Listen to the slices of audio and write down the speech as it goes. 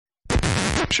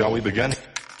Shall we begin?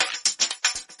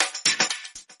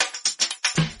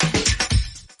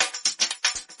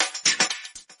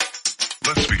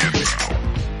 Let's begin now.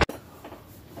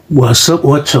 What's up,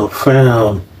 what your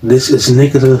fam? This is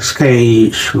Nicolas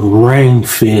Cage,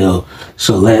 Renfield.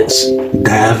 So let's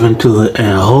dive into it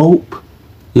and hope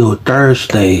your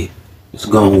Thursday is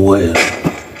going well.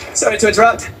 Sorry to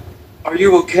interrupt. Are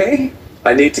you okay?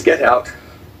 I need to get out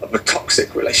of a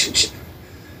toxic relationship.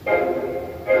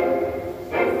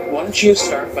 Why don't you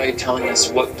start by telling us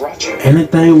what brought you?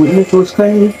 Anything with Nicolas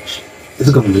Cage is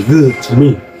gonna be good to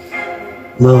me.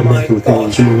 Love My Nicolas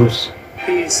boss. Cage movies.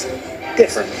 He's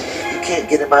different. You can't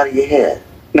get him out of your head.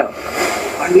 No.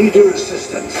 I need your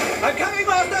assistance. I'm coming,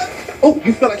 Master! Oh,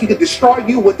 you feel like he could destroy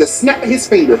you with the snap of his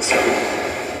fingers.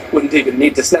 Wouldn't even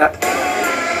need to snap.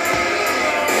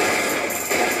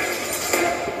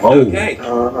 Oh, Okay.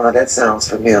 That sounds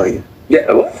familiar.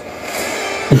 Yeah, what?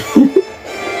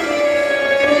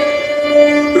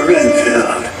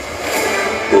 Renfield,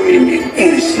 bringing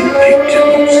innocent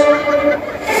victims.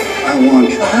 I want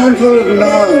a handful of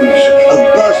nuns, a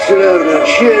busload of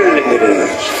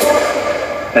cheerleaders.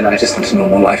 And I just want a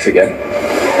normal life again.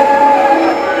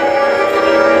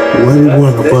 what do you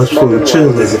want a This bus full modern of world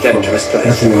children is a for? dangerous place.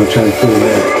 That's what I'm trying to figure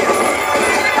out.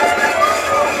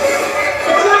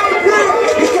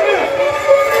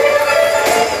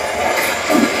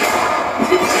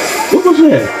 What was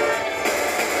that?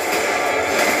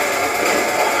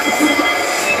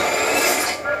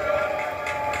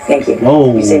 Thank you.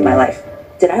 Whoa. You saved my life.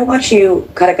 Did I watch you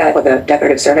cut a guy with a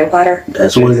decorative serving platter?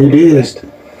 That's what he did.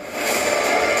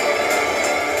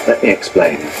 Let me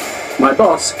explain. My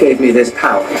boss gave me this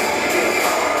power.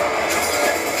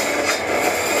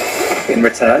 In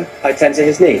return, I tend to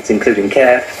his needs, including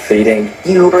care, feeding.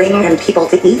 You bring in people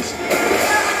to eat?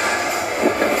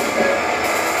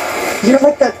 You're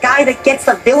like the guy that gets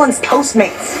the villain's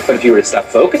Postmates. But if you were to stop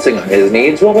focusing on his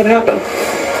needs, what would happen?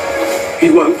 He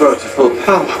won't grow to full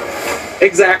power.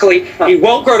 Exactly. He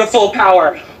won't grow to full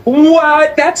power.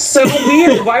 What? That's so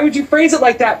weird. Why would you phrase it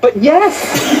like that? But yes.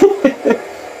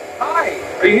 Hi.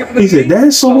 Are you here for the He said, meeting?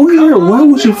 that's so Oh, weird. come Why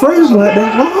on would you now. phrase it like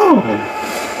that? Wrong.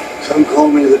 Some call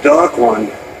me the Dark One.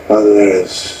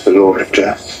 Others, the Lord of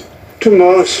Death. To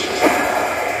most,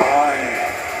 I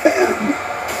am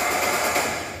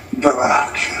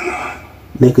Dracula.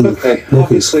 Nicolas Okay, Cage,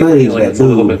 obviously we're dealing that with a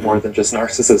little bit dude. more than just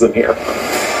narcissism here.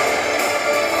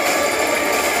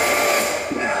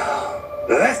 Now,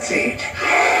 let's eat.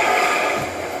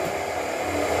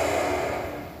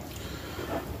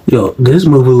 Yo, this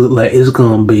movie look like it's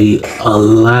gonna be a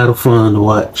lot of fun to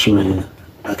watch, man.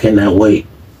 I cannot wait.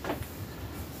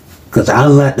 Cause I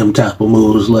like them type of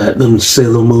movies, like them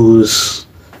silly movies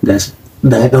that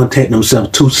don't take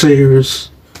themselves too serious.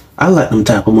 I like them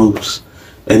type of movies.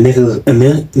 And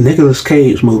Nicolas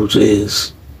Cage movies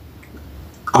is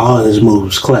all his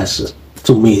movies classic.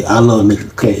 To me, I love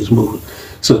Nicolas Cage movies.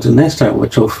 So till next time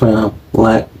with your fam,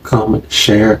 like, comment,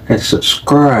 share, and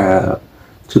subscribe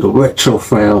to the Retro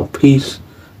Fam. Peace,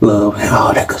 love, and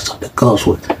all that good stuff that goes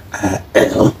with I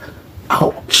am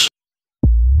out.